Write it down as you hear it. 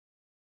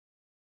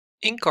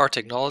In-car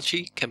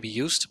technology can be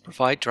used to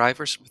provide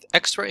drivers with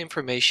extra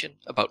information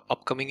about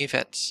upcoming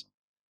events.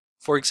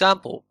 For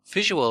example,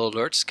 visual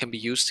alerts can be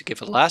used to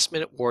give a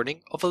last-minute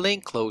warning of a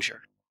lane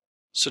closure.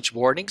 Such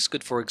warnings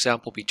could, for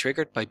example, be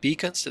triggered by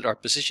beacons that are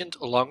positioned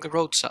along the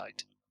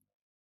roadside.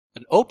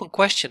 An open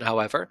question,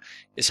 however,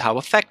 is how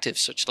effective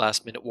such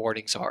last-minute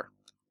warnings are.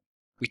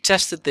 We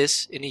tested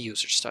this in a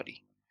user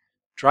study.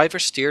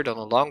 Drivers steered on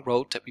a long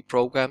road that we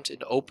programmed in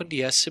the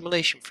OpenDS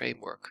simulation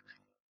framework.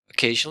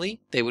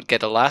 Occasionally, they would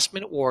get a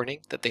last-minute warning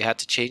that they had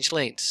to change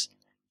lanes.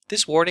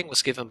 This warning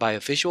was given by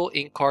a visual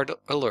in-car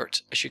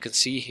alert, as you can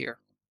see here.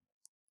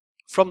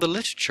 From the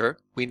literature,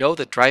 we know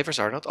that drivers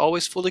are not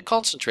always fully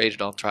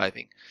concentrated on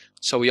driving,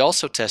 so we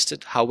also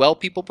tested how well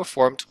people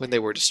performed when they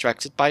were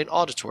distracted by an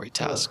auditory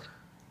task.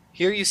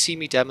 Here you see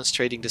me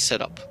demonstrating the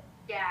setup.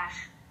 Graag.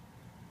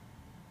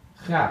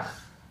 Graag.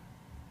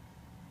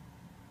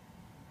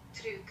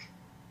 Truc.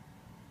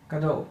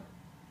 Cadeau.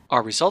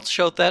 Our results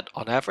showed that,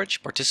 on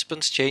average,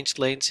 participants changed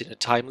lanes in a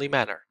timely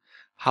manner.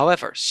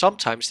 However,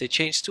 sometimes they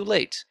changed too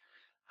late.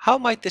 How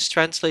might this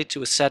translate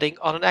to a setting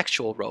on an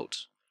actual road?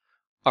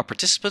 Our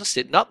participants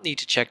did not need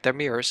to check their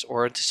mirrors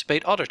or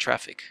anticipate other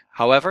traffic.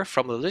 However,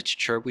 from the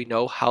literature we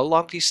know how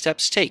long these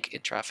steps take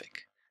in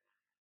traffic.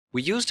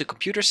 We used a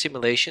computer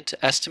simulation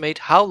to estimate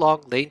how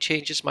long lane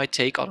changes might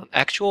take on an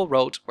actual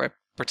road where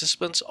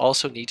participants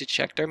also need to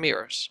check their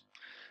mirrors.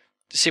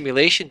 The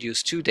simulation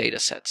used two data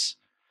sets: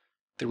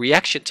 the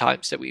reaction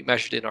times that we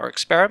measured in our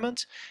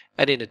experiment,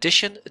 and in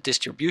addition a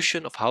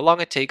distribution of how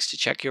long it takes to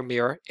check your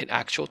mirror in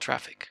actual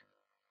traffic.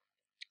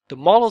 The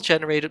model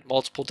generated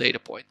multiple data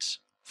points.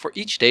 For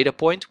each data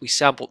point we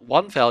sampled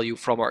one value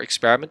from our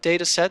experiment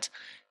dataset,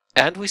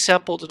 and we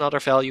sampled another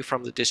value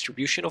from the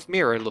distribution of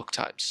mirror look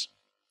times.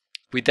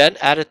 We then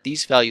added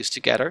these values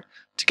together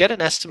to get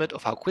an estimate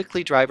of how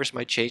quickly drivers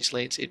might change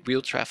lanes in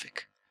real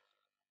traffic.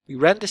 We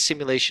ran this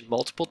simulation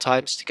multiple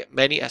times to get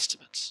many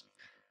estimates.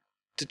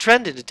 The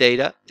trend in the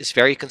data is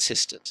very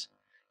consistent.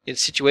 In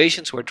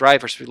situations where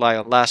drivers rely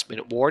on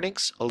last-minute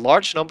warnings, a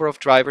large number of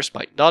drivers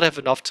might not have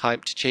enough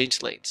time to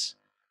change lanes.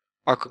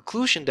 Our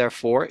conclusion,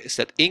 therefore, is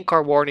that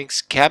in-car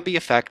warnings can be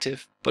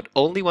effective, but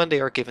only when they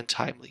are given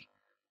timely.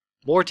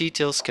 More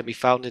details can be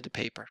found in the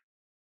paper.